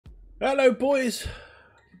Hello boys,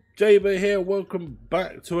 Jaybur here, welcome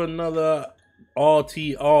back to another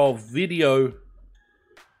RTR video.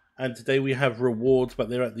 And today we have rewards, but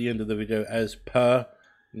they're at the end of the video as per.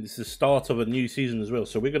 And this is the start of a new season as well,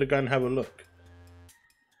 so we're going to go and have a look.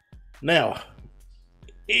 Now,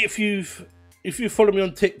 if you follow me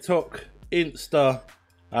on TikTok, Insta,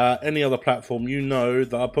 any other platform, you know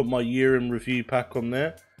that I put my year in review pack on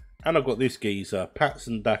there. And I've got this geezer,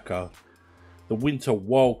 Patson Daka. The winter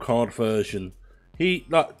wildcard version. He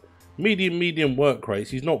like medium work rates.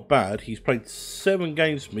 He's not bad. He's played 7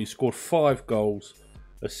 games for me, scored 5 goals,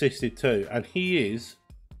 assisted 2, and he is,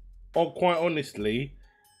 quite honestly,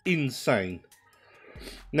 insane.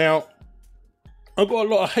 Now, I've got a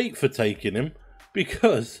lot of hate for taking him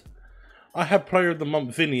because I had Player of the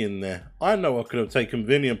Month Vinny in there. I know I could have taken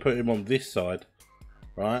Vinny and put him on this side,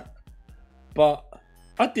 right? But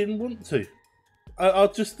I didn't want to. I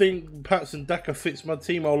just think Patson Daka fits my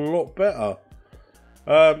team a lot better.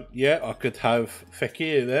 Yeah, I could have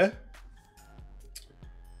Fekir there,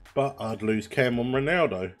 but I'd lose Cam on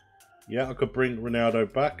Ronaldo. Yeah, I could bring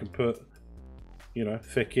Ronaldo back and put, you know,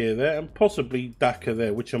 Fekir there and possibly Daka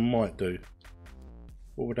there, which I might do.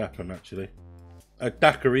 What would happen actually?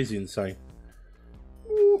 Daka is insane.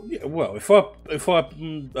 Ooh, yeah, well, if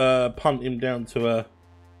I punt him down to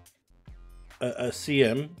a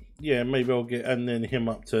CM. Yeah, maybe I'll get and then him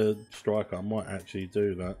up to striker. I might actually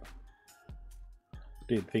do that.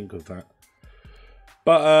 Didn't think of that.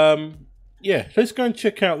 But yeah, let's go and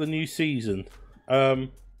check out the new season. I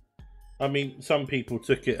mean, some people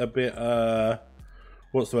took it a bit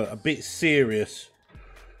what's the word? A bit serious.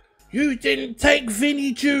 You didn't take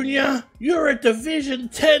Vinny Jr. You're a Division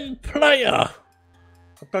 10 player.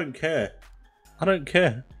 I don't care. I don't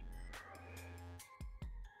care.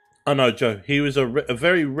 I know, Joe. He was a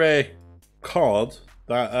very rare card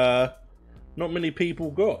that not many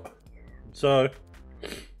people got. So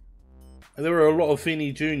there were a lot of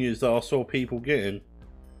Vinny Juniors that I saw people getting.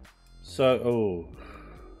 So,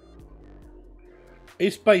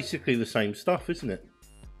 it's basically the same stuff, isn't it?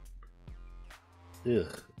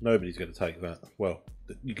 Ugh, nobody's going to take that. Well,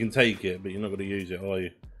 you can take it, but you're not going to use it, are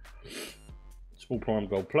you? Small prime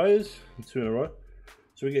gold players, 2 in a row.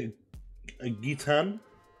 So we get a Gitan.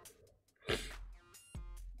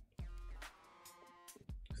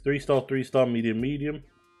 3-star, medium.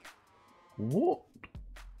 What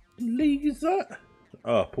league is that?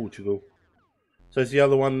 Ah, Portugal. So it's the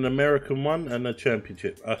other one, an American one, and a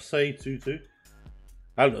championship. I say 2-2.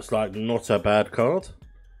 That looks like not a bad card.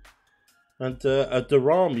 And a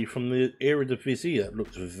Darami from the Eredivisie. That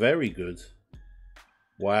looks very good.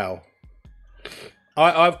 Wow.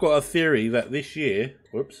 I've got a theory that this year,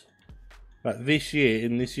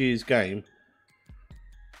 in this year's game,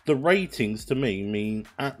 the ratings to me mean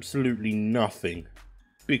absolutely nothing,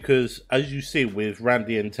 because as you see with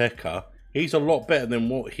Randy Nteka, he's a lot better than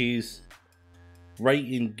what his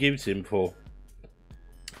rating gives him for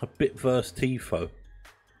a bit versus Tifo.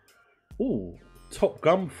 Ooh, Top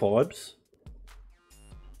Gun vibes,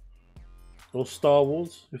 or Star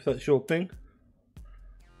Wars if that's your thing.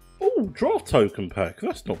 Ooh, draft token pack,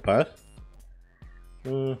 that's not bad.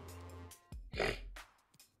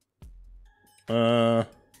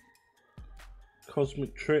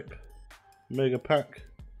 Cosmic Trip, Mega Pack.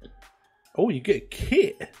 Oh, you get a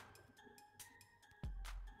kit.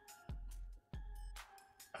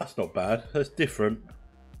 That's not bad. That's different.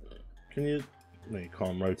 Can you? No, you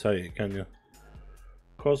can't rotate it, can you?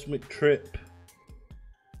 Cosmic Trip.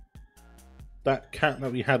 That cat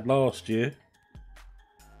that we had last year.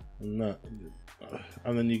 And that.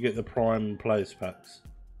 And then you get the Prime Players packs.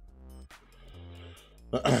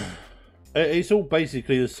 It's all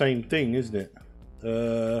basically the same thing, isn't it?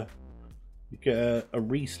 You get a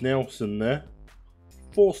Reece Nelson there.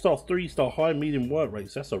 4-star, 3-star, high, medium work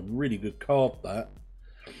rates. That's a really good card, that.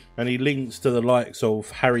 And he links to the likes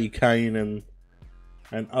of Harry Kane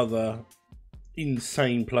and other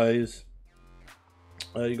insane players.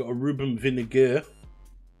 You got a Ruben Vinicius,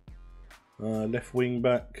 left wing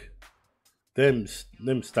back. Them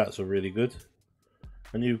stats are really good.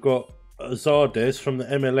 And you've got Zardes from the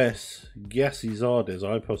MLS. Gassy Zardes.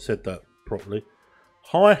 I hope I've said that properly.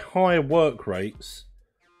 High work rates.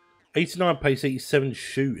 89 pace, 87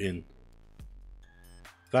 shooting.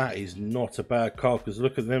 That is not a bad card, because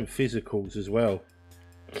look at them physicals as well.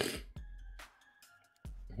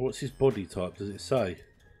 What's his body type? Does it say?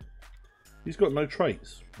 He's got no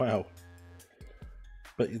traits. Wow.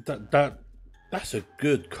 But that's a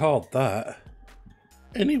good card, that.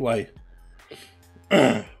 Anyway.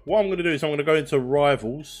 What I'm going to do is I'm going to go into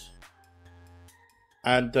Rivals.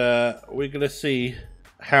 And we're going to see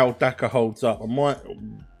how Daka holds up. I might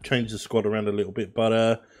change the squad around a little bit.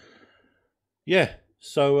 But yeah,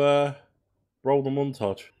 so roll the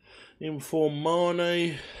montage. In for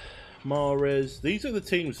Mane, Mahrez. These are the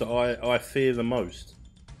teams that I fear the most,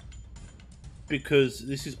 because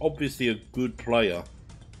this is obviously a good player,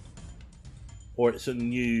 or it's a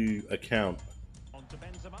new account. On to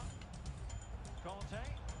Benzema. Conte.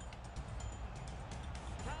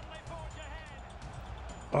 Can they forge ahead?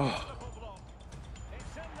 Oh,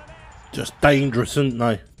 It's in the net. just dangerous, aren't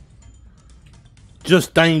they?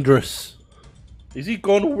 Just dangerous. Is he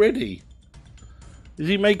gone already? Is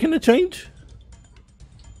he making a change?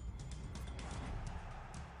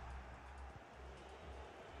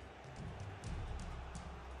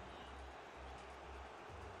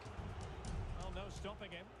 Oh, no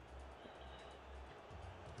stopping him.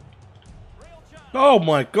 Real chance. Oh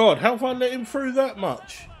my god, how have I let him through that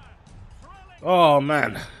much? Oh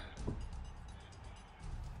man.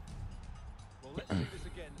 Well, let's do this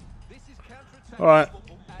again. This is counter-attack. Alright,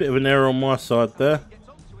 bit of an error on my side there. Gets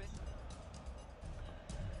onto it.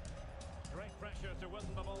 Great pressure to win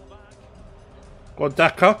the ball back. Got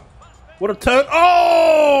Daka. What a turn.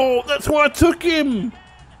 Oh, that's why I took him.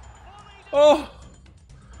 Oh,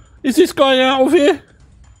 is this guy out of here? He's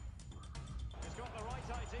got the right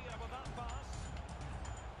idea with that pass.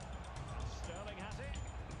 Sterling has it.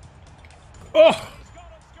 Oh, He's got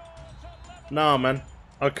it scored to level nah, man.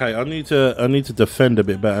 Okay, I need to defend a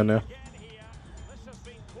bit better now. again here. This has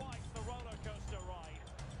been quite the roller coaster ride.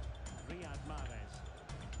 Riyad Mahrez.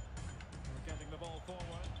 We're getting the ball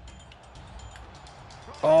forward.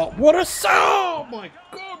 Oh, what a oh my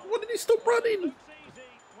god! Why did he stop running? Looks easy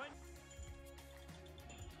when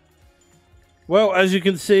Well, as you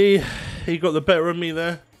can see, he got the better of me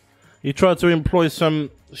there. He tried to employ some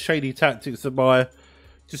shady tactics by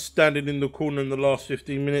just standing in the corner in the last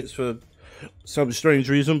 15 minutes for some strange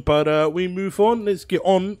reason. But we move on. Let's get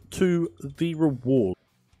on to the reward.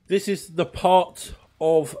 This is the part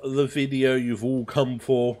of the video you've all come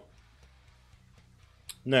for.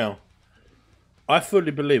 Now, I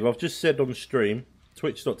fully believe, I've just said on stream,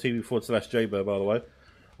 twitch.tv/Jaybur, by the way.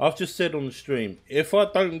 I've just said on stream, if I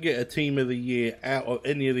don't get a team of the year out of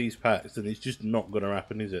any of these packs, then it's just not going to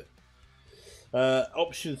happen, is it?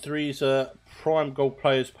 Option 3 is a Prime Gold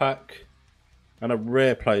Players Pack and a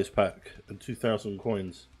Rare Players Pack and 2,000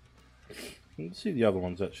 coins. You can see the other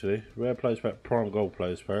ones actually. Rare Players Pack, Prime Gold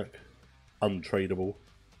Players Pack. Untradeable.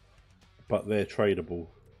 But they're tradable.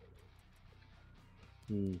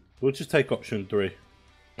 We'll just take option 3.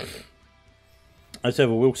 As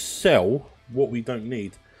ever, we'll sell what we don't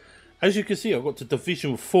need. As you can see, I got to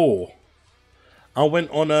Division 4. I went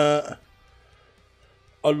on a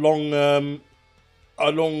long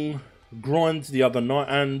grind the other night,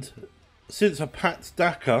 and since I packed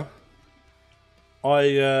Daka,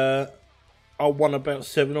 I won about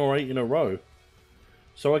 7 or 8 in a row.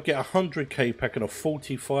 So I get a 100k pack and a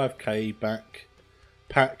 45k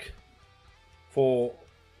pack for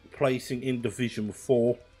placing in Division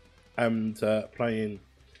 4 and playing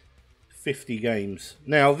 50 games.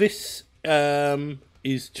 Now this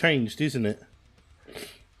is changed, isn't it?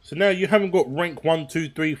 So now you haven't got rank 1, 2,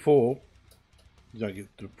 3, 4. You don't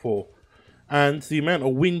get to 4. And the amount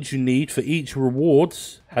of wins you need for each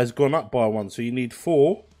rewards has gone up by 1. So you need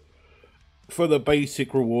 4 for the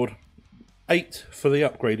basic reward, 8 for the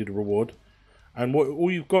upgraded reward. And what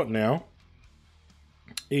all you've got now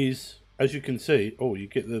is, as you can see, you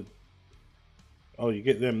get them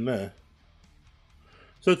there.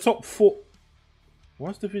 So top 4.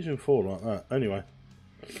 Why's Division 4 like that? Anyway.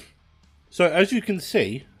 So as you can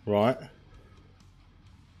see, right,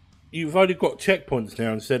 you've only got checkpoints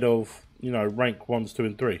now instead of, rank 1s, 2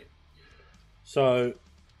 and 3. So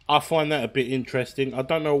I find that a bit interesting. I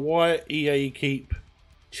don't know why EA keep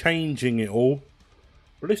changing it all.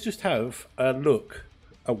 But let's just have a look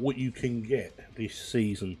at what you can get this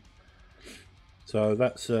season. So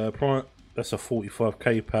that's a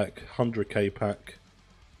 45k pack, 100k pack,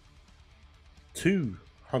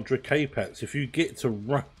 200k packs. If you get to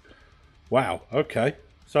run, wow, okay.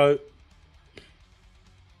 So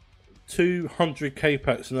 200k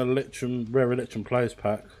packs and an rare Electrum Players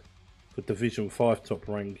pack for Division 5 top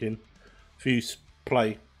ranking. If you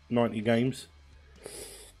play 90 games,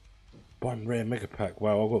 1 rare mega pack.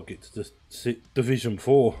 Wow, I've got to get to the Division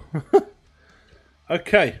 4.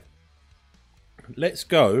 Okay. Let's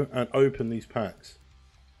go and open these packs.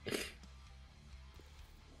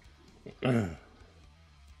 I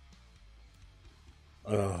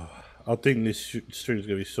think this stream's going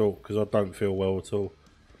to be short because I don't feel well at all.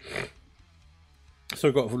 So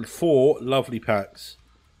I've got 4 lovely packs.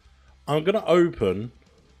 I'm going to open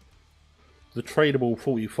the tradable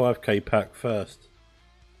 45k pack first.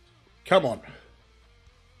 Come on.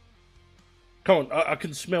 Come on, I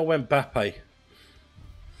can smell Mbappe.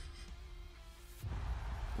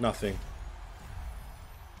 Nothing.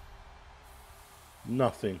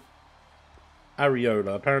 Nothing.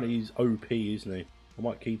 Areola. Apparently he's OP, isn't he? I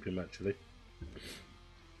might keep him, actually.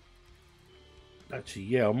 Actually,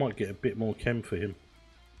 yeah, I might get a bit more chem for him.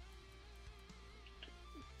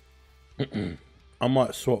 I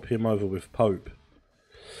might swap him over with Pope.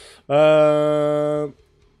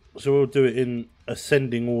 So we'll do it in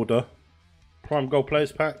ascending order. Prime Gold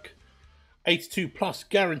Players Pack. 82 plus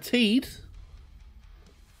guaranteed.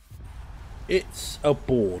 It's a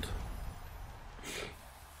board.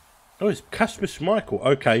 Oh, it's Kasper Schmeichel.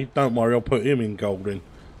 Okay, don't worry, I'll put him in golden.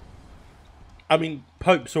 I mean,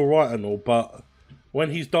 Pope's alright and all, but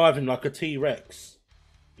when he's diving like a T-Rex,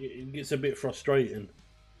 it gets a bit frustrating.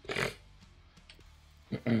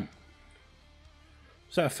 Is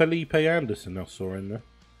that a Felipe Anderson I saw in there?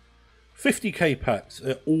 50k packs.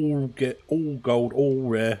 All gold, all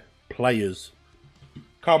rare players.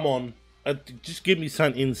 Come on. Just give me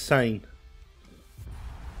something insane.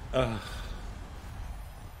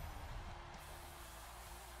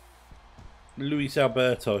 Luis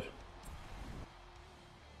Alberto.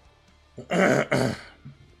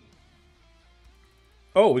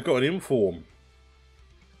 Oh, we got an inform.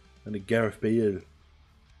 And a Gareth Bale.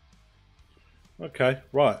 Okay,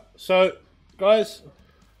 right. So, guys,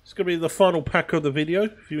 it's going to be the final pack of the video.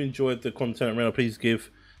 If you enjoyed the content around, please give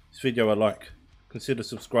this video a like. Consider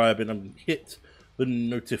subscribing and hit the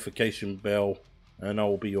notification bell. And I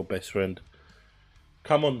will be your best friend.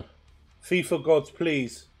 Come on. FIFA gods,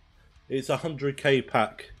 please. It's a 100k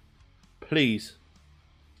pack. Please.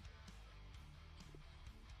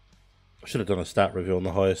 I should have done a stat review on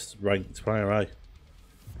the highest ranked player, eh?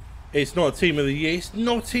 It's not a team of the year. It's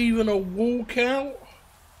not even a walkout.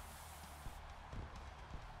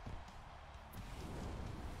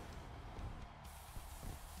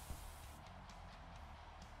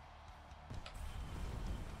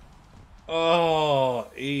 Oh,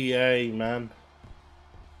 EA, man.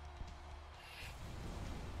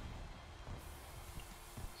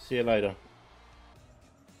 See you later.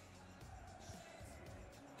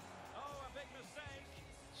 Oh, a big mistake.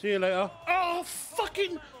 See you later. Oh,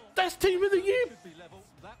 fucking... That's team of the year. Could be level.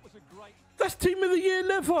 That was a great That's team of the year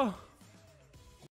lever.